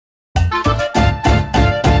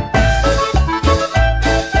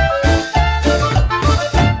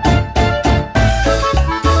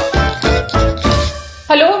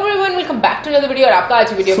The video और आपका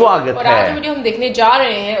आज वीडियो स्वागत और है। आज वीडियो हम देखने जा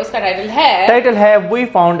रहे हैं, उसका टाइटल है We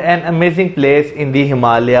found an amazing place in the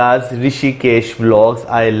Himalayas, Rishikesh vlogs.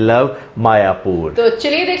 I love Mayapur. तो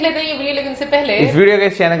चलिए देख लेते हैं ये वीडियो, लेकिन इससे पहले इस वीडियो के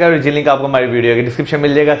चैनल का ओरिजिनल लिंक आपको हमारी वीडियो के डिस्क्रिप्शन में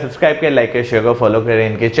मिल जाएगा। सब्सक्राइब करें, लाइक करें, शेयर करें, फॉलो करें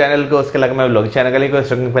इनके चैनल को। उसके अलावा मैं व्लॉग चैनल का लिंक और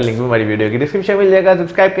पर लिंक भी हमारी वीडियो के डिस्क्रिप्शन में मिल जाएगा।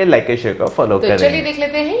 सब्सक्राइब करें, लाइक करें, शेयर करें, फॉलो तो करें। चलिए देख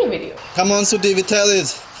लेते हैं ये video. Come on, Sudevi, tell it.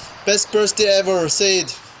 Best birthday ever. Say it.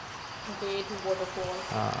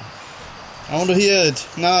 I want to hear it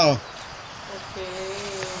now.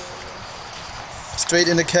 Straight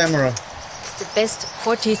in the camera. It's the best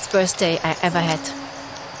 40th birthday I ever had.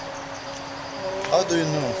 How do you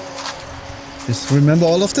know? Just remember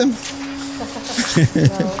all of them?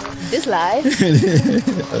 This live.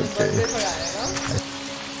 Okay.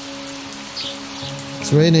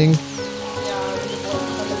 It's raining.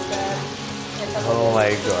 Oh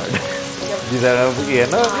my God. जिधर ये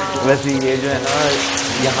ना वैसे ये जो है ना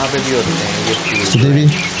यहाँ पे भी होते हैं ये फूल। Sudevi,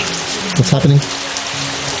 what's happening?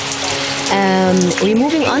 We're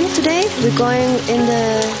moving on today. We're going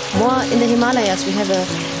more in the Himalayas. We have a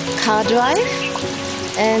car drive,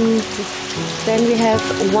 and then we have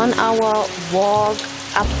 1 hour walk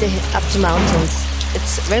up the mountains.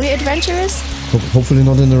 It's very adventurous. Hopefully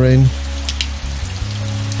not in the rain.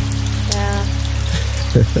 Yeah.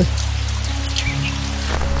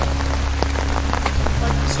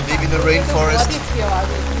 Sudevi in the rainforest.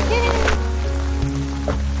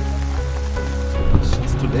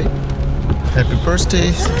 What's today? Happy birthday,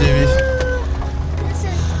 Sudevi.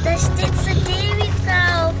 Da steht Sudevi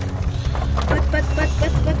drauf. But.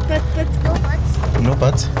 No buts. No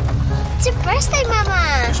buts. It's your birthday, Mama.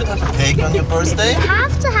 You should have a cake on your birthday. You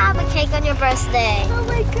have to have a cake on your birthday. Oh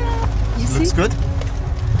my God. Looks good.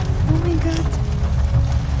 Oh my God.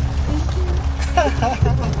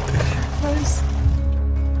 Nice.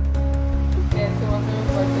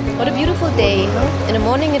 What a beautiful day. In the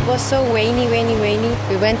morning it was so rainy.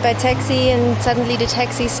 We went by taxi and suddenly the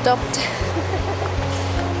taxi stopped.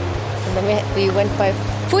 And then we went by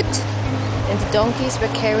foot and the donkeys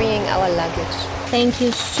were carrying our luggage. Thank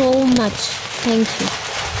you so much. Thank you.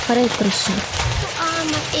 Hare Krishna. Oh,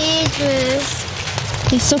 my Idris.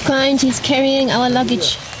 He's so kind, he's carrying our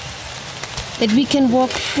luggage. That we can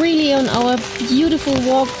walk freely on our beautiful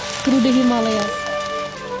walk through the Himalayas.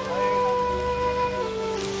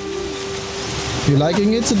 You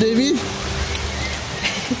liking it, Sudevi?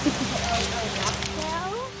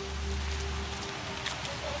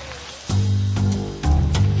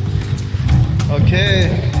 Okay.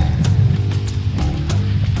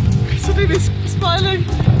 Sudevi's smiling.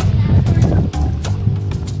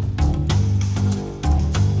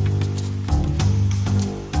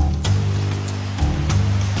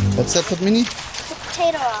 What's that, Padmini? It's a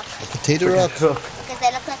potato rock. A potato rock? Because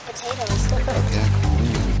they look like potatoes. Okay.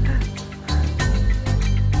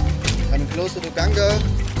 Coming closer to Ganga.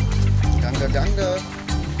 Ganga.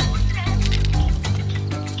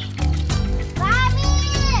 Mommy!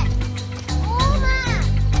 Oma!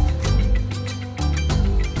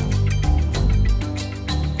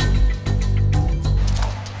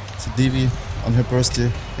 Sudevi on her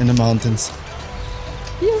birthday in the mountains.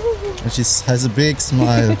 And she has a big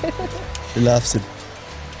smile. She loves it.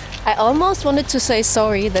 I almost wanted to say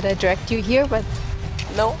sorry that I dragged you here, but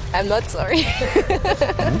no, I'm not sorry.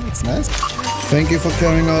 It's nice. Thank you for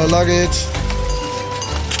carrying our luggage.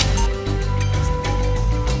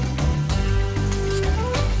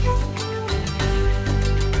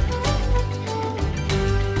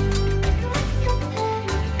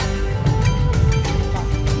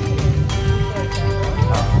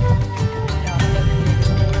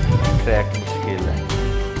 Track मुश्किल है।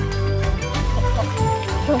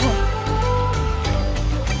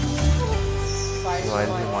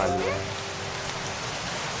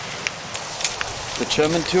 The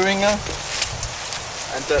German Thüringer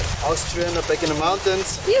and the Austrian are back in the mountains.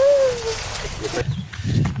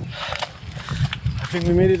 I think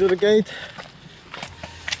we made it to the gate.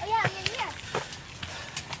 Oh yeah, here.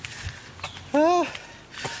 Ah,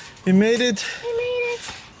 we made it. We made it.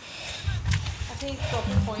 I think it's got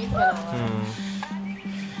the point now.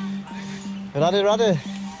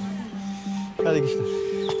 Rade.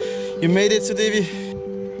 You made it, Sudevi.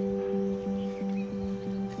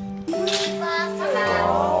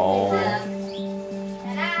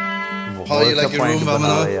 How do you like your room,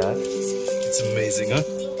 Vamana? It's amazing, huh?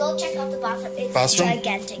 Go check out the bathroom. It's Bathroom?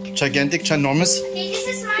 gigantic. Gigantic, ginormous. Okay, this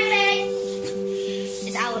is my bed.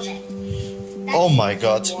 It's our bed. Oh my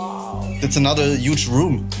God. That's another huge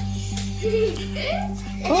room.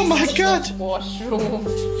 Oh my God. Washroom.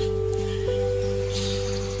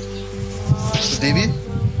 Sudevi,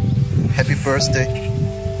 happy birthday.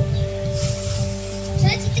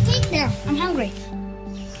 I'm hungry.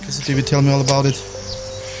 Okay, so Devi, tell me all about it.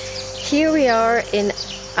 Here we are in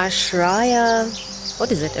Ashraya.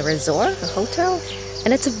 What is it? A resort? A hotel?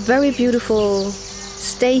 And it's a very beautiful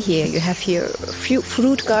stay here. You have here a few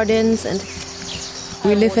fruit gardens, and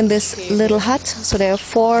we live in this little hut. So there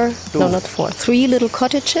are three little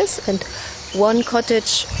cottages, and one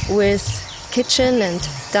cottage with kitchen and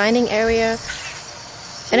dining area.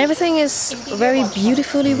 And everything is very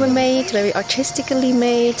beautifully made, very artistically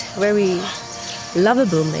made, very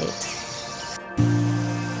lovable made.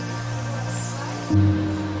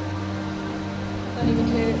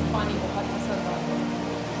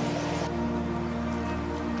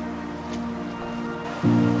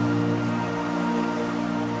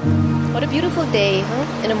 What a beautiful day,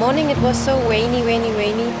 huh? In the morning it was so rainy.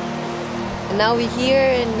 And now we're here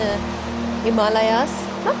in the Himalayas.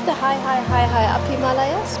 Not the high up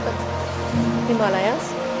Himalayas, but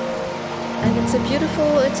Himalayas. And it's a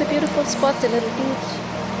beautiful spot, the little beach.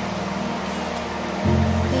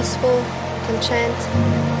 Peaceful, can chant.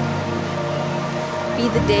 Be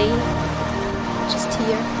the day. Just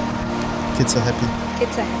here. Kids are happy.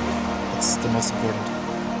 Kids are happy. That's the most important.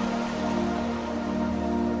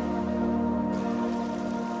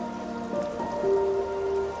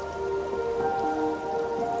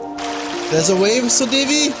 There's a wave,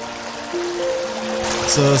 Sudevi.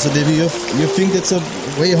 So Sudevi, you think it's a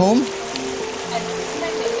way home?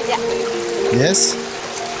 Yeah. Yes.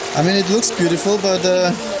 I mean, it looks beautiful, but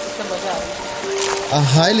I'm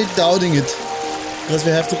highly doubting it because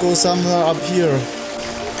we have to go somewhere up here.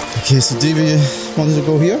 Okay, Sudevi wants to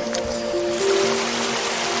go here.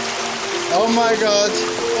 Oh my God!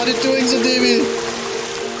 What are you doing, Sudevi?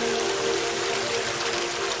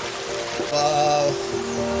 Wow.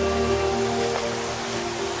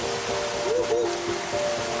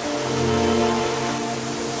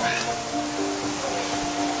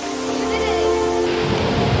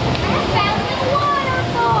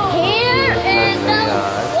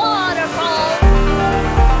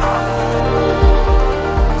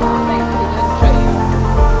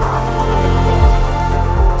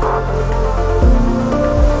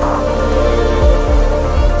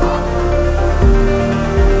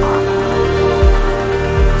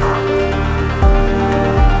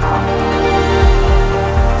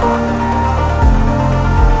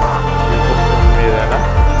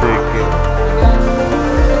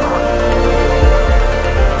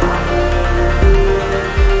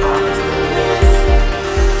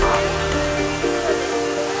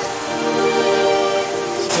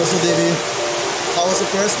 So Devi, how was the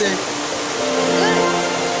first day?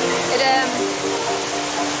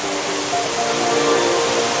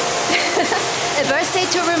 A birthday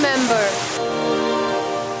to remember.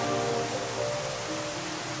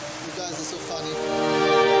 You guys are so funny.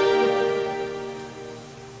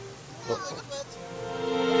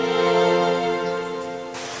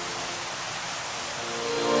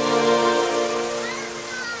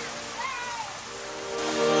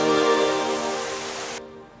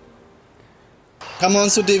 Come on,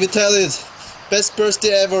 Sudevi, tell it. Best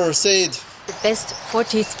birthday ever, say it. The best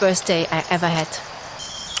 40th birthday I ever had.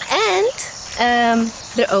 And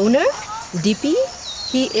the owner, Dipi,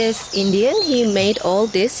 he is Indian. He made all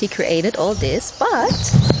this, he created all this, but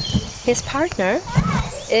his partner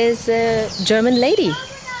is a German lady.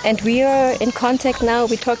 And we are in contact now,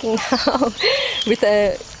 we're talking now with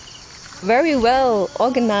a very well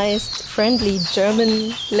organized, friendly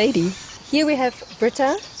German lady. Here we have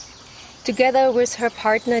Britta. Together with her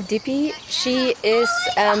partner Dipi, she is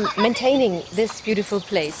maintaining this beautiful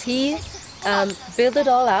place. He built it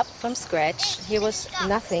all up from scratch. Here was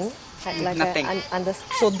nothing. Nothing.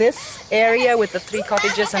 So this area with the 3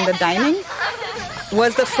 cottages and the dining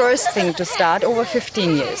was the first thing to start over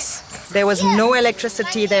 15 years. There was no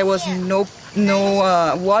electricity, there was no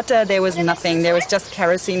water, there was nothing. There was just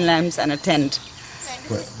kerosene lamps and a tent.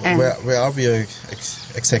 Where are we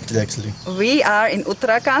exactly, actually? We are in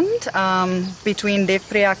Uttarakhand, between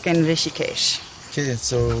Devprayag and Rishikesh. Okay,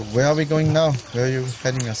 so where are we going now? Where are you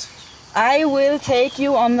heading us? I will take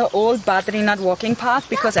you on the old Badrinath walking path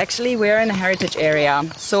because actually we're in a heritage area.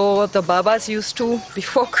 So the Babas used to,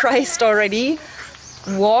 before Christ already,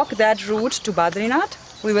 walk that route to Badrinath.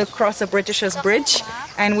 We will cross a Britishers' bridge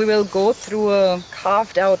and we will go through a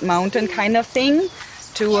carved out mountain kind of thing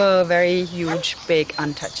to a very huge, big,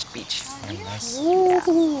 untouched beach. Oh, nice. Yeah.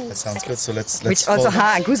 That sounds good. So let's which also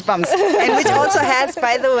has goosebumps, and which also has,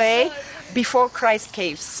 by the way, before Christ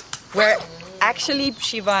caves, where actually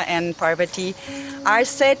Shiva and Parvati are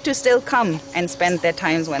said to still come and spend their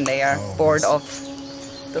times when they are bored of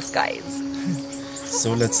the skies.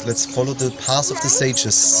 So let's follow the path of the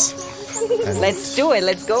sages. Let's do it.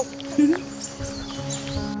 Let's go.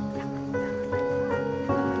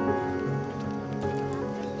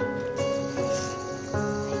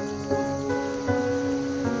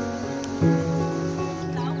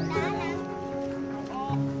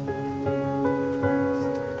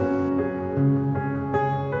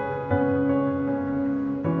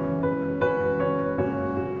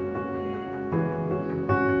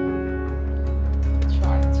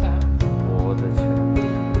 अच्छा बहुत अच्छा।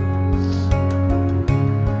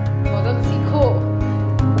 मतलब सीखो।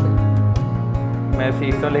 मैं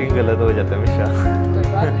सीखता हूँ लेकिन गलत हो जाता है हमेशा। कोई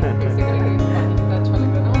बात नहीं, फिर से करेंगे। बाकी कितना अच्छा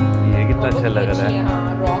लग रहा है ना। ये कितना अच्छा लग रहा है। हाँ,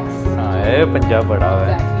 रॉक्स। हाँ, ये पंजाब बड़ा हुआ है।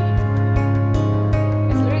 Exactly.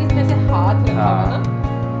 ऐसा लग रहा है इसमें ऐसे हाथ रखा हुआ हाँ। ना।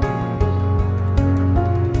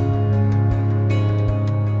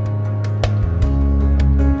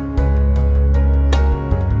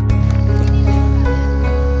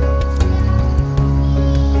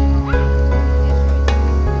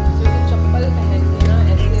 तो चप्पल पहन के ना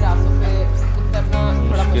ऐसे रास्तों पे उतरना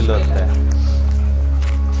थोड़ा मुश्किल मुश्किल होता है। है।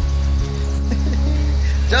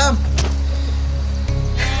 Jump!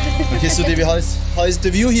 Okay, so Devi, how is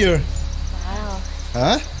the view here? Wow,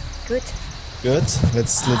 Huh? good. Good.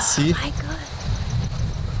 Let's see. My God.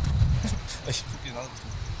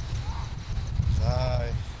 Jai.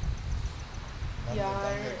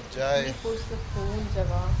 यार Jai. इतनी पुरसकून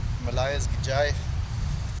जगह। Himalayas ki jai.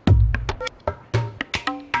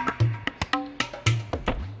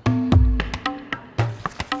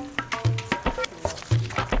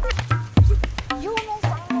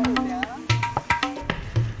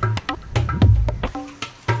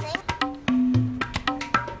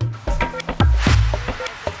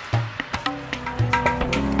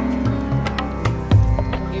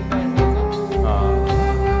 ये पहनने का। हाँ।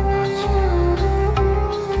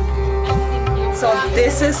 So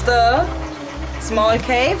this is the small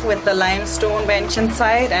cave with the limestone bench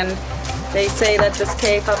inside, and they say that this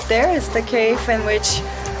cave up there is the cave in which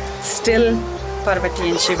still Parvati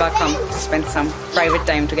and Shiva come to spend some private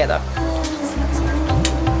time together.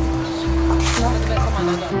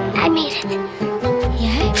 I made it.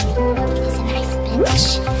 Here is a nice bench.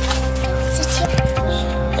 Sit here.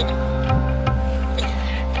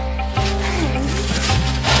 And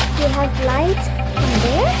you have light from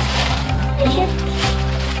there.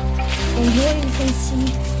 And here you can see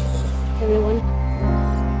everyone.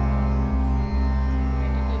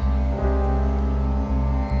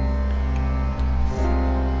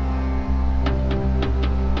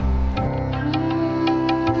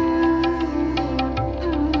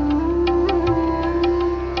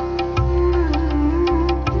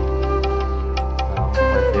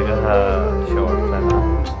 मजे का shot था ना।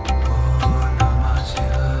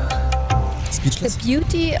 The Speechless.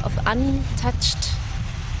 beauty of untouched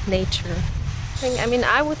nature. I mean,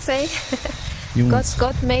 I would say Humans.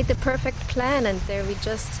 God made the perfect plan, and there we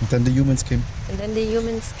just, And then the humans came. and then the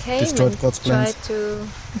humans came Destroyed and God's plans. tried to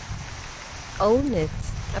own it.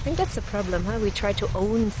 I think that's the problem, huh? We try to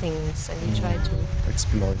own things, and we try to.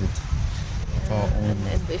 Exploited. For our own.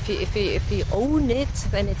 And if we own it,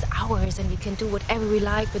 then it's ours, and we can do whatever we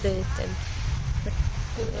like with it. And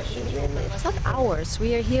it's not ours.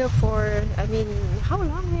 We are here for. I mean, how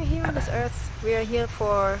long we are here on this earth? We are here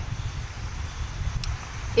for.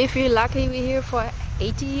 If we're lucky, we're here for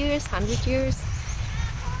 80 years, 100 years.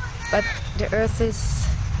 But the earth is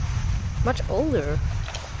much older.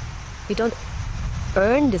 We don't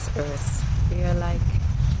earn this earth. We are like.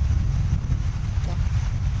 Yeah.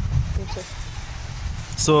 We just.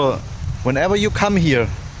 So, whenever you come here,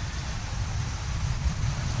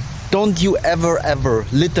 don't you ever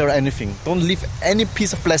litter anything. Don't leave any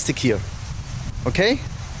piece of plastic here. Okay?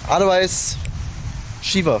 Otherwise,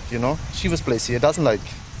 Shiva, you know, Shiva's place here doesn't like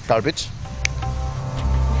garbage.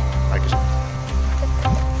 Like it.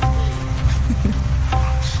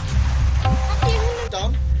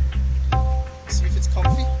 Down. See if it's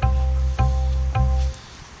comfy.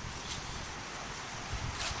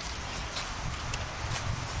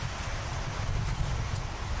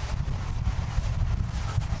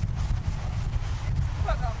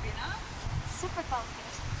 Super comfy.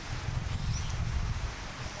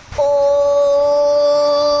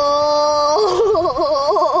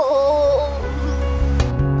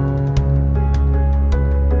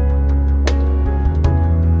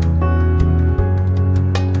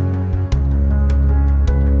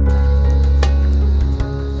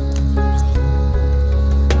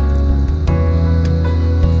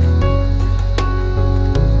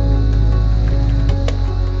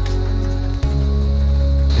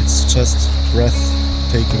 It's just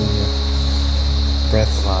breathtaking here.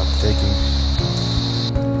 Breathtaking.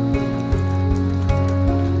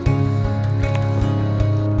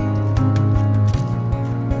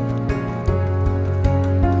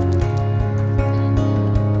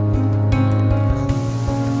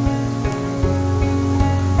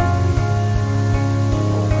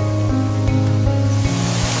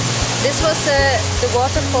 the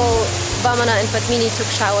waterfall Vamana and Padmini took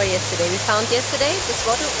shower yesterday. We found yesterday this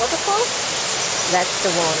waterfall. That's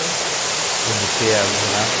the one.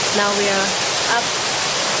 Now we are up.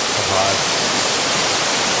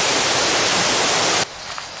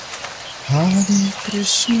 Hare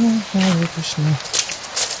Krishna,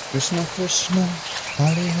 Krishna Krishna,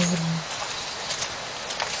 Hare Hare,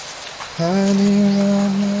 Hare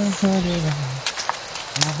Rama, Hare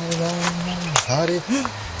Rama, Hare Hare.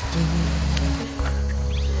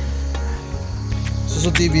 So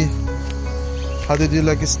Devi, how did you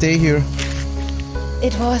like to stay here?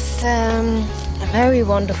 It was a very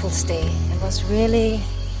wonderful stay. It was really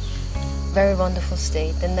very wonderful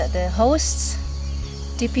stay. The hosts,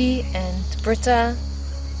 Dipi and Britta,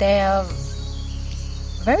 they are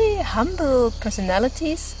very humble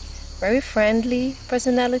personalities, very friendly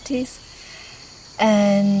personalities,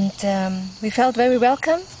 and we felt very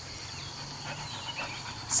welcome.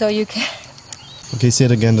 So you can. Okay, say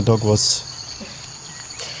it again. The dog was.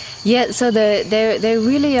 Yeah, so they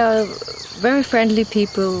really are very friendly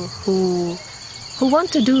people who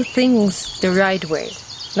want to do things the right way,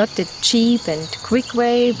 not the cheap and quick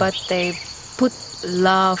way, but they put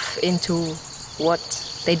love into what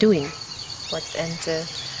they're doing. And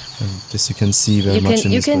this you can see very much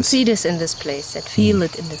in this place. You can see this in this place, and feel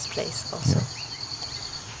it in this place also.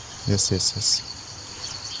 Yeah. Yes.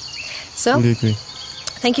 So, fully agree.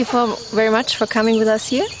 Thank you very much for coming with us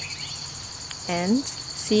here, and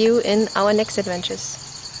see you in our next adventures.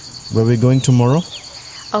 Where are we going tomorrow?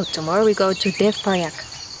 Oh, tomorrow we go to Dev Prayak.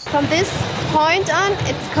 From this point on,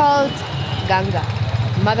 it's called Ganga,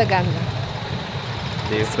 Mother Ganga.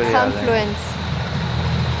 It's a confluence.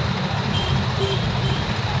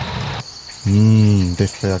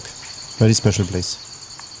 Dev Prayak. Very special place.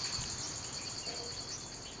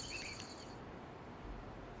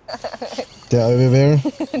 They're everywhere.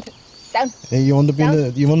 Down. Hey, you want to be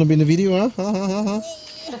in the video, huh?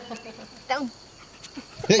 Down.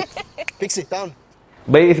 Hey, Pixie, down.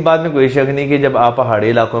 भाई इस बात में कोई शक नहीं कि जब आप पहाड़ी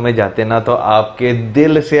इलाकों में जाते ना तो आपके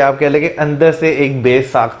दिल से, आप कह लें कि अंदर से एक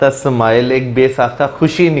बेसाख्ता स्माइल, एक बेसाख्ता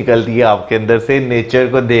खुशी निकलती है आपके अंदर से नेचर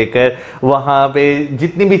को देखकर। वहां पे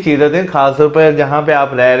जितनी भी चीजें होती हैं, खासतौर पर जहां पे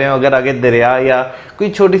आप रह रहे हो, अगर आगे दरिया या कोई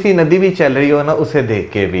छोटी सी नदी भी चल रही हो ना, उसे देख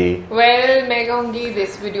के भी। वेल मैं कहूँगी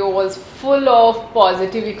this video was full of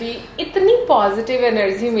positivity. इतनी पॉजिटिव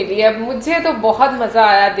एनर्जी मिली है, मुझे तो बहुत मजा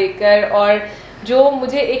आया देखकर। और जो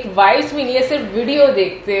मुझे एक वाइब्स मिली है सिर्फ वीडियो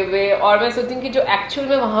देखते हुए, और मैं सोचती हूँ कि जो एक्चुअल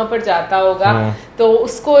में वहां पर जाता होगा तो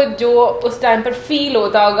उसको जो उस टाइम पर फील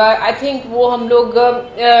होता होगा, आई थिंक वो हम लोग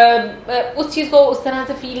उस चीज को उस तरह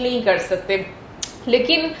से फील नहीं कर सकते।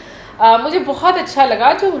 लेकिन मुझे बहुत अच्छा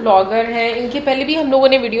लगा जो व्लॉगर हैं, इनके पहले भी हम लोगों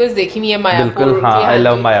ने वीडियोस देखी हुई है मायापुर की। आई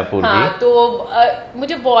लव मायापुर की। तो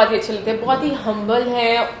मुझे बहुत ही अच्छे लगते हैं, बहुत ही हम्बल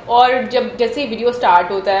हैं। और जब जैसे वीडियो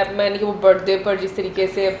स्टार्ट होता है, मैंने कि वो बर्थडे पर जिस तरीके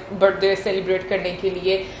से बर्थडे सेलिब्रेट करने के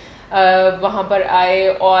लिए वहाँ पर आए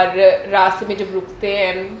और रास्ते में जब रुकते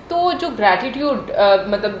हैं तो जो ग्रैटिट्यूड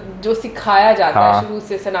मतलब जो सिखाया जाता है शुरू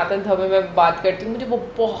से सनातन धर्म में मैं बात करती हूँ, मुझे वो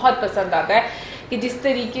बहुत पसंद आता है कि जिस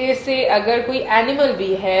तरीके से अगर कोई एनिमल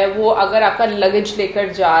भी है, वो अगर आपका लगेज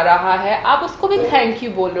लेकर जा रहा है, आप उसको भी थैंक यू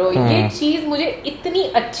बोल रहे हो। ये चीज मुझे इतनी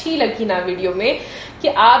अच्छी लगी ना वीडियो में कि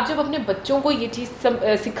आप जब अपने बच्चों को ये चीज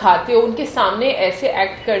सिखाते हो, उनके सामने ऐसे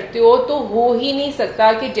एक्ट करते हो, तो हो ही नहीं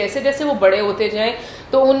सकता कि जैसे जैसे वो बड़े होते जाएं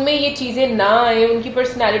तो उनमें ये चीजें ना आए, उनकी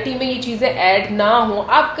पर्सनालिटी में ये चीजें ऐड ना हो।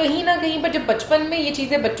 आप कहीं ना कहीं पर जब बचपन में ये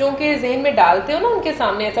चीजें बच्चों के जहन में डालते हो ना, उनके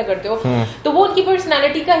सामने ऐसा करते हो, तो वो उनकी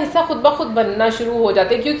पर्सनालिटी का हिस्सा खुद ब खुद बनना शुरू हो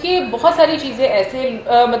जाते हैं। क्योंकि बहुत सारी चीजें ऐसे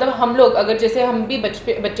मतलब हम लोग अगर जैसे हम भी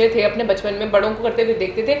बच्चे थे, अपने बचपन में बड़ों को करते हुए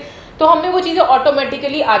देखते थे, तो हमें वो चीजें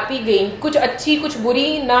ऑटोमेटिकली आती गई, कुछ अच्छी कुछ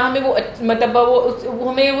बुरी ना, हमें वो मतलब वो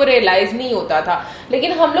हमें वो रियलाइज नहीं होता था,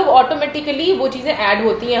 लेकिन हम लोग ऑटोमेटिकली वो चीजें ऐड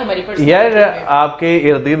होती हैं हमारी पर्सनालिटी में। यार आपके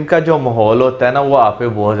इर्द गिर्द का जो माहौल होता है ना, वो आप पे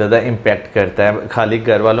बहुत ज्यादा इम्पैक्ट करता है। खाली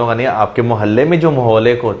घर वालों का नहीं, आपके मोहल्ले में जो माहौल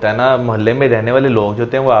एक होता है ना, मोहल्ले में रहने वाले लोग जो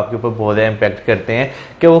होते हैं वो आपके ऊपर बहुत ज्यादा इम्पैक्ट करते हैं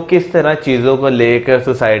कि वो किस तरह चीजों को लेकर,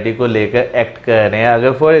 सोसाइटी को लेकर एक्ट कर रहे हैं।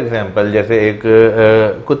 अगर फॉर एग्जाम्पल जैसे एक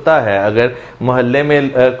कुत्ता है, अगर मोहल्ले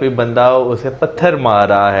में कोई बंदा उसे पत्थर मार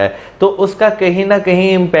रहा है तो उसका कहीं ना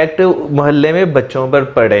कहीं इम्पैक्ट मोहल्ले में बच्चों पर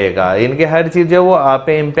पड़ेगा। इनके हर चीज जो वो आप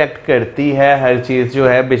पे इम्पैक्ट करती है, हर चीज जो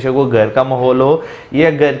है, बेशक वो घर का माहौल हो या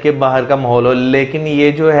घर के बाहर का माहौल हो, लेकिन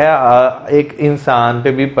ये जो है एक इंसान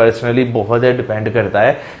पे भी पर्सनली बहुत ज़्यादा डिपेंड करता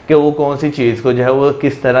है कि वो कौन सी चीज़ को जो है वो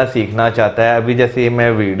किस तरह सीखना चाहता है। अभी जैसे मैं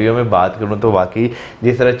वीडियो में बात करूँ तो वाकई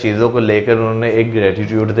जिस तरह चीज़ों को लेकर उन्होंने एक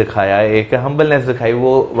ग्रेटिट्यूड दिखाया, एक हम्बलनेस दिखाई,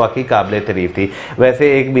 वो वाकई काबिल तारीफ थी।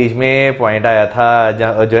 वैसे एक बीच बीच में पॉइंट आया था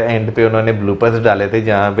जो एंड पे उन्होंने ब्लूपर्स डाले थे,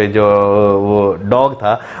 जहाँ पे जो वो डॉग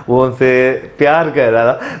था वो उनसे प्यार कर रहा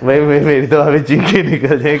था, भाई मेरी तो अभी चीखें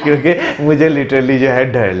निकल जाए क्योंकि मुझे लिटरली जो है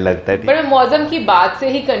डर लगता है। पर मैं मौसम की बात से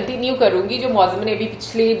ही कंटिन्यू करूंगी जो मौसम ने अभी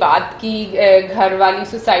पिछली बात की घर वाली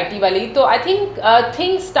सोसाइटी वाली, तो I think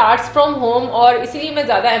thing starts from home, और इसीलिए मैं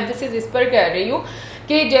ज्यादा एम्फेसिस इस पर कर रही हूँ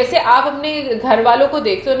कि जैसे आप अपने घर वालों को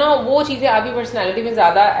देखते हो ना, वो चीजें आपकी पर्सनैलिटी में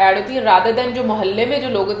ज्यादा ऐड होती हैं रादर देन जो मोहल्ले में जो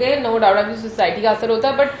लोग होते हैं। नो डाउट आपकी सोसाइटी का असर होता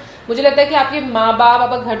है, बट मुझे लगता है कि आपके माँ बाप,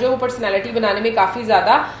 आपका घर जो वो पर्सनैलिटी बनाने में काफी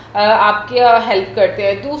ज्यादा आपके हेल्प करते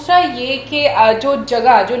हैं। दूसरा ये कि जो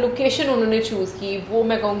जगह, जो लोकेशन उन्होंने चूज की, वो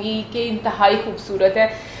मैं कहूँगी कि इंतहाई खूबसूरत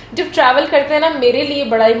है। जब ट्रैवल करते हैं ना, मेरे लिए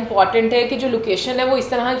बड़ा इंपॉर्टेंट है कि जो लोकेशन है वो इस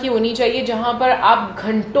तरह की होनी चाहिए जहां पर आप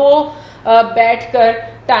घंटों बैठकर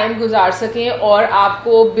टाइम गुजार सकें और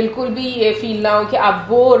आपको बिल्कुल भी ये फील ना हो कि आप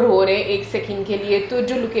बोर हो रहे हैं एक सेकंड के लिए। तो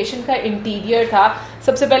जो लोकेशन का इंटीरियर था,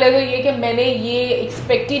 सबसे पहले तो ये कि मैंने ये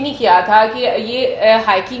एक्सपेक्ट ही नहीं किया था कि ये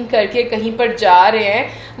हाइकिंग करके कहीं पर जा रहे हैं।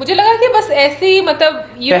 मुझे लगा कि बस ऐसे ही मतलब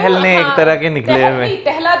टहलने एक तरह के निकले हुए,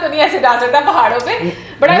 टहला तो नहीं ऐसे जा सकता पहाड़ों पे,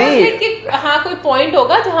 बड़ा कि हाँ कोई पॉइंट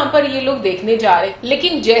होगा जहां पर ये लोग देखने जा रहे हैं।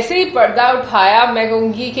 लेकिन जैसे ही पर्दा उठाया, मैं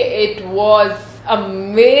कहूंगी कि इट वॉज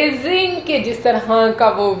अमेजिंग कि जिस तरह का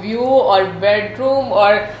वो व्यू और बेडरूम,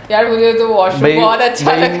 और यार मुझे तो वॉशरूम बहुत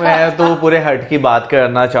अच्छा लगा। मैं तो पूरे हट की बात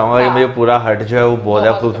करना चाहूंगा कि मुझे पूरा हट जो है वो बहुत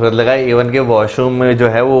ज्यादा खूबसूरत लगा। इवन के वॉशरूम में जो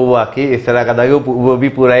है वो वाकई इस तरह का था कि वो भी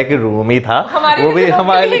पूरा एक रूम ही था, वो भी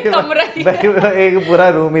हमारे लिए एक पूरा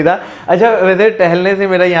रूम ही था। अच्छा, वैसे टहलने से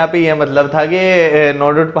मेरा यहाँ पे यह मतलब था कि नो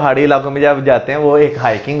डाउट पहाड़ी इलाकों में जब जाते हैं वो एक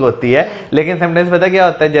हाइकिंग होती है, लेकिन समटाइम्स पता क्या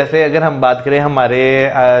होता है, जैसे अगर हम बात करें हमारे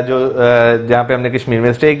जो जहाँ हमने कश्मीर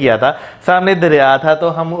में स्टे किया था, सामने दरिया था, तो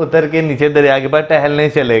हम उतर के नीचे दरिया के पास टहलने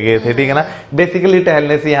चले गए थे, ठीक है ना। बेसिकली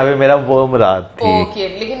टहलने से यहाँ पे मेरा वो मुराद थी। ओके,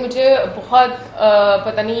 लेकिन मुझे बहुत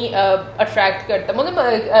पता नहीं अट्रैक्ट करता,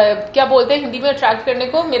 मतलब क्या बोलते हैं हिंदी में अट्रैक्ट करने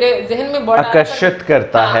को, मेरे जहन में बड़ा आकर्षित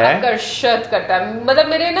करता है, आकर्षित करता है, मतलब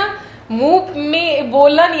मेरे ना मुंह में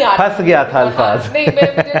बोलना नहीं आ रहा, फंस गया था अल्फाज। नहीं, मुझे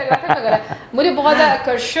लग रहा था मुझे बहुत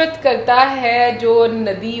आकर्षित करता है जो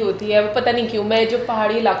नदी होती है। पता नहीं क्यों मैं जो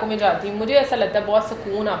पहाड़ी इलाकों में जाती हूँ मुझे ऐसा लगता है बहुत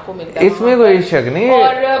सुकून आपको मिलता है, इसमें कोई शक नहीं।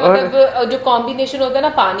 और मतलब जो कॉम्बिनेशन होता है ना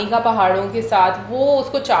पानी का पहाड़ों के साथ, वो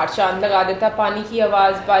उसको चार चांद लगा देता है। पानी की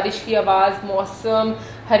आवाज, बारिश की आवाज, मौसम,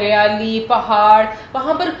 हरियाली, पहाड़,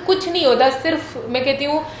 वहां पर कुछ नहीं होता, सिर्फ मैं कहती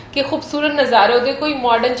हूँ कि खूबसूरत नज़ारे होते, कोई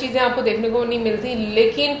मॉडर्न चीजें आपको देखने को नहीं मिलती,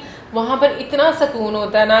 लेकिन वहां पर इतना सुकून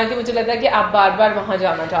होता है ना कि मुझे लगता है कि आप बार बार वहां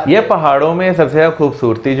जाना चाहते हैं। ये पहाड़ों में सबसे ज्यादा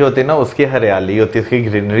खूबसूरती जो होती है ना, उसकी हरियाली होती है, उसकी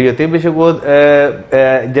ग्रीनरी होती है। बेशक वो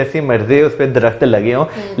जैसी मर्जी उस पर दरख्त लगे हों,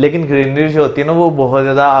 लेकिन ग्रीनरी जो होती है ना वो बहुत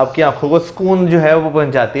ज्यादा आपकी आंखों को सुकून जो है वो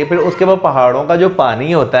पहुंचाती है। फिर उसके बाद पहाड़ों का जो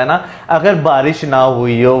पानी होता है ना, अगर बारिश ना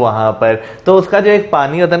हुई हो वहां पर, तो उसका जो एक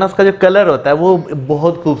पानी होता है ना, उसका जो कलर होता है वो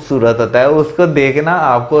बहुत खूबसूरत होता है। उसको देखना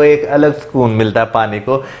आपको एक अलग सुकून मिलता है पानी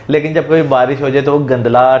को। लेकिन जब कोई बारिश हो जाए तो वो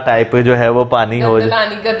गंदला टाइप जो है वो पानी हो जाए,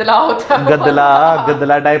 गदला होता है,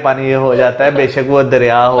 गदला टाइप पानी हो जाता है। बेशक वो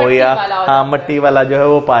दरिया हो या हाँ मट्टी वाला जो है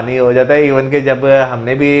वो पानी हो जाता है। इवन के जब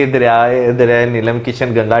हमने भी दरिया नीलम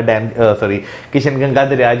किशन गंगा डैम किशन गंगा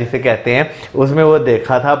दरिया जिसे कहते हैं, उसमें वो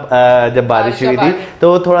देखा था जब बारिश हुई थी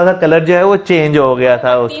तो थोड़ा सा कलर जो है वो चेंज हो गया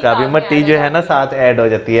था, उसका भी मट्टी जो है ना साथ ऐड हो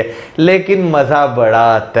जाती है। लेकिन मजा बड़ा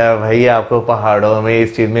आता है भाई आपको पहाड़ों में,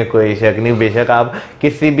 इस चीज में कोई शक नहीं। बेशक आप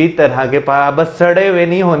किसी भी तरह के पहाड़, बस सड़े हुए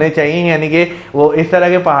नहीं होने चाहिए, यानी कि वो इस तरह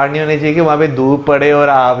के पहाड़ नहीं होने चाहिए कि वहां पे धूप पड़े और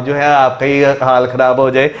आप जो है आपका ही हाल खराब हो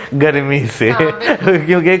जाए गर्मी से।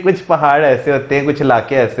 क्योंकि कुछ पहाड़ ऐसे होते हैं, कुछ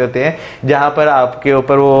इलाके ऐसे होते हैं जहां पर आपके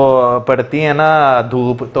ऊपर वो पड़ती है ना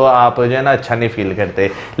धूप, तो आप जो है ना अच्छा नहीं फील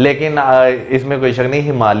करते। लेकिन इसमें कोई शक नहीं,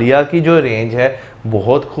 हिमालय की जो रेंज है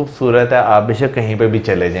बहुत खूबसूरत है, आप बेशक कहीं पे भी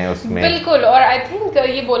चले जाएं उसमें। बिल्कुल, और आई थिंक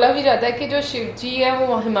ये बोला भी जाता है कि जो शिव जी है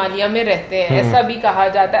वो हिमालय में रहते हैं, ऐसा भी कहा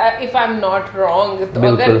जाता है, if I am not wrong. तो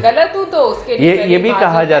अगर गलत हूँ तो उसके लिए ये भी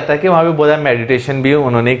कहा जाता है कि वहाँ पे बहुत ज्यादा मेडिटेशन भी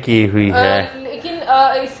उन्होंने की हुई है। लेकिन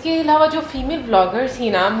इसके अलावा जो फीमेल ब्लॉगर्स थी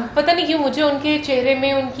ना, पता नहीं क्यों मुझे उनके चेहरे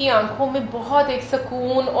में, उनकी आंखों में बहुत एक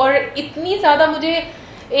सुकून और इतनी ज्यादा मुझे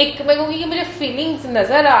एक मैं कहूँगी कि मुझे फीलिंग्स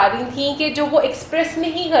नजर आ रही थी कि जो वो एक्सप्रेस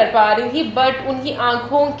नहीं कर पा रही थी, बट उनकी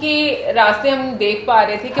आंखों के रास्ते हम देख पा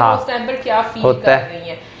रहे थे कि वो उस टाइम पर क्या फील कर रही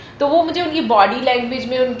हैं। तो वो मुझे उनकी बॉडी लैंग्वेज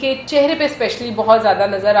में, उनके चेहरे पे स्पेशली बहुत ज्यादा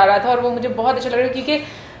नजर आ रहा था, और वो मुझे बहुत अच्छा लग रहा था। क्योंकि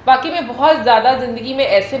बाकी में बहुत ज्यादा जिंदगी में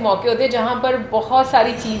ऐसे मौके होते हैं जहां पर बहुत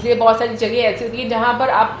सारी चीजें, बहुत सारी जगह ऐसी होती है जहां पर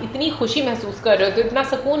आप इतनी खुशी महसूस कर रहे होते हो, इतना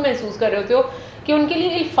सुकून महसूस कर रहे होते हो कि उनके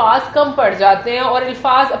लिए अल्फाज कम पड़ जाते हैं, और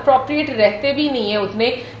अल्फाज अप्रोप्रिएट रहते भी नहीं है उतने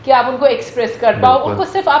कि आप उनको एक्सप्रेस कर पाओ। उनको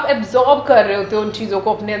सिर्फ आप एब्जॉर्ब कर रहे होते हो उन चीजों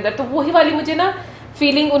को अपने अंदर। तो वही वाली मुझे ना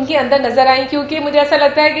फीलिंग उनके अंदर नजर आई, क्योंकि मुझे ऐसा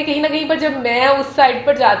लगता है कि कहीं ना कहीं पर जब मैं उस साइड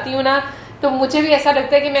पर जाती हूँ ना, तो मुझे भी ऐसा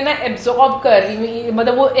लगता है कि मैं ना एब्जॉर्ब कर रही हूँ,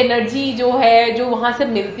 मतलब वो एनर्जी जो है जो वहां से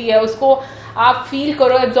मिलती है उसको आप फील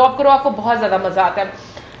करो, एब्जॉर्ब करो, आपको बहुत ज्यादा मजा आता है।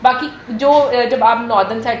 बाकी जो जब आप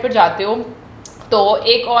नॉर्दर्न साइड पर जाते हो तो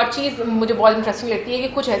एक और चीज़ मुझे बहुत इंटरेस्टिंग लगती है कि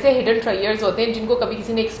कुछ ऐसे हिडन ट्रेजर्स होते हैं जिनको कभी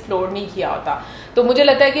किसी ने एक्सप्लोर नहीं किया होता, तो मुझे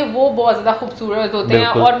लगता है कि वो बहुत ज़्यादा खूबसूरत होते हैं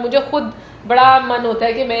और मुझे खुद बड़ा मन होता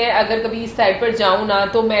है कि मैं अगर कभी इस साइड पर जाऊं ना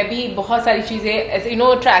तो मैं भी बहुत सारी चीज़ें ऐसे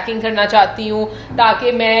ट्रैकिंग करना चाहती हूँ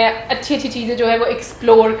ताकि मैं अच्छी अच्छी चीज़ें जो है वो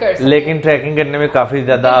एक्सप्लोर कर सकूं। लेकिन ट्रैकिंग करने में काफी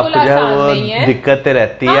ज्यादा आपको जो है वो दिक्कतें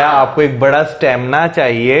रहती है। आपको एक बड़ा स्टेमिना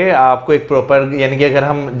चाहिए, आपको एक प्रॉपर, यानी कि अगर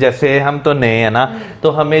हम जैसे हम तो नए हैं ना,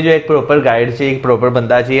 तो हमें जो एक प्रॉपर गाइड चाहिए, एक प्रॉपर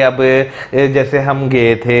बंदा चाहिए। अब जैसे हम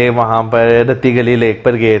गए थे वहां पर रत्ती गली लेक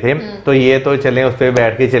पर गए थे, तो ये तो चले उस पर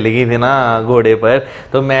बैठ के चली गई थी ना घोड़े पर,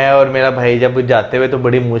 तो मैं और मेरा भाई जब जाते हुए तो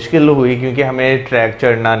बड़ी मुश्किल हुई क्योंकि हमें ट्रैक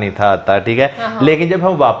चढ़ना नहीं था आता, ठीक है। लेकिन जब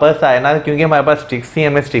हम वापस आए ना, क्योंकि हमारे पास स्टिक्स थी,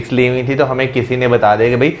 हमें स्टिक्स ली हुई थी, तो हमें किसी ने बता दिया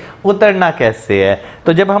कि भाई उतरना कैसे है।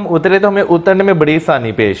 तो जब हम उतरे तो हमें उतरने में बड़ी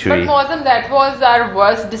आसानी पेश हुई। That was our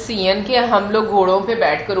worst decision कि हम लोग घोड़ों पे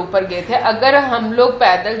बैठकर ऊपर गए थे। अगर हम लोग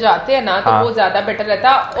पैदल जाते हैं ना तो वो ज्यादा बेटर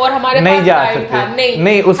रहता, और हमारे नहीं पास जा गाइड था,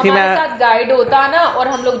 नहीं उसकी हमारे साथ गाइड होता ना और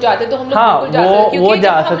हम लोग जाते तो हम लोग बिल्कुल जा सकते, क्योंकि जब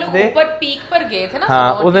हम लोग ऊपर पीक पर गए थे ना,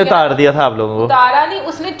 उसने उतार दिया था आप लोगों को। उतारा नहीं,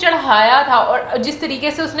 उसने चढ़ाया था, और जिस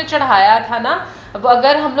तरीके से उसने चढ़ाया था ना, अब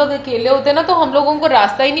अगर हम लोग अकेले होते ना तो हम लोगों को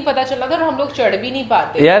रास्ता ही नहीं पता चला था और हम लोग चढ़ भी नहीं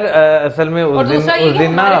पाते यार। असल में उस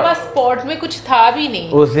दिन ना हमारे पास स्पॉट में कुछ था भी नहीं।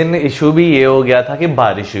 उस दिन इशू भी ये हो गया था कि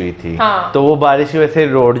बारिश हुई थी। हाँ। तो वो बारिश की वजह से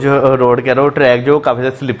रोड कह रहा हूँ ट्रैक जो काफी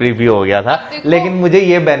ज्यादा स्लिपरी भी हो गया था। लेकिन मुझे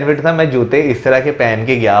ये बेनिफिट था, मैं जूते इस तरह के पहन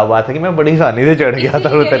के गया हुआ था कि मैं बड़ी आसानी से चढ़ गया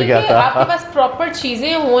था, उतर गया था। आपके पास प्रॉपर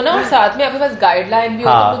चीजें हो ना और साथ में आपके पास गाइडलाइन भी हो,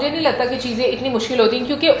 तो मुझे नहीं लगता कि चीजें इतनी मुश्किल होती,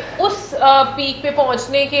 क्योंकि उस पीक पे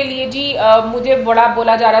पहुंचने के लिए जी मुझे बड़ा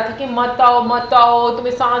बोला जा रहा था कि मत आओ,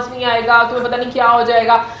 तुम्हें सांस नहीं आएगा, तुम्हें पता नहीं क्या हो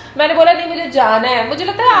जाएगा। मैंने बोला नहीं, मुझे जाना है। मुझे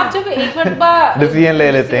लगता है आप जब एक बार डिसीजन ले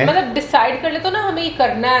लेते हैं, मतलब डिसाइड कर लेते हो ना हमें ये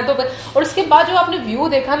करना है, तो और उसके बाद जो आपने व्यू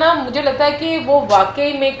देखा ना, मुझे लगता है कि वो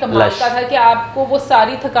वाकई में कमाल का था कि आपको वो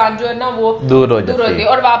सारी थकान जो है ना वो दूर हो जाती है।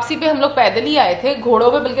 और वापसी पे हम लोग पैदल ही आए थे,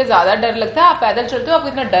 घोड़ों पे बल्कि ज्यादा डर लगता है, आप पैदल चलते हो आपको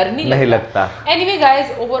इतना डर नहीं लगता। एनीवे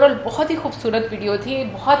गाइस, ओवरऑल बहुत ही खूबसूरत वीडियो थी,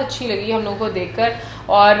 बहुत अच्छी लगी हम लोगों को देखकर,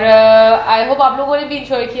 और आई होप आप लोगों ने भी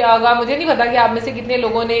इंजॉय किया होगा। मुझे नहीं पता कि आप में से कितने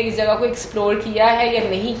लोगों ने इस जगह को एक्सप्लोर किया है या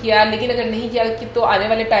नहीं किया, लेकिन अगर नहीं किया तो आने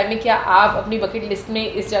वाले टाइम में क्या आप अपनी बकेट लिस्ट में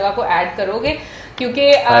इस जगह को ऐड करोगे,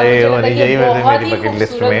 क्योंकि बहुत ही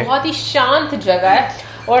खूबसूरत, बहुत ही शांत जगह है,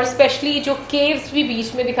 और स्पेशली जो केव्स भी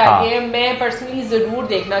बीच में दिखाई गए हैं, मैं पर्सनली जरूर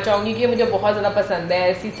देखना चाहूंगी कि मुझे बहुत ज्यादा पसंद है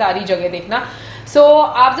ऐसी सारी जगह देखना। सो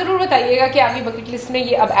आप जरूर बताइएगा कि आपकी बकेट लिस्ट में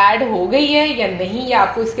ये अब ऐड हो गई है या नहीं, या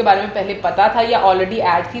आपको इसके बारे में पहले पता था या ऑलरेडी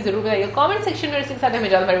ऐड थी, जरूर बताइएगा कमेंट सेक्शन में। इसके साथ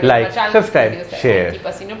हमें like, subscribe, share,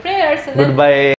 good bye.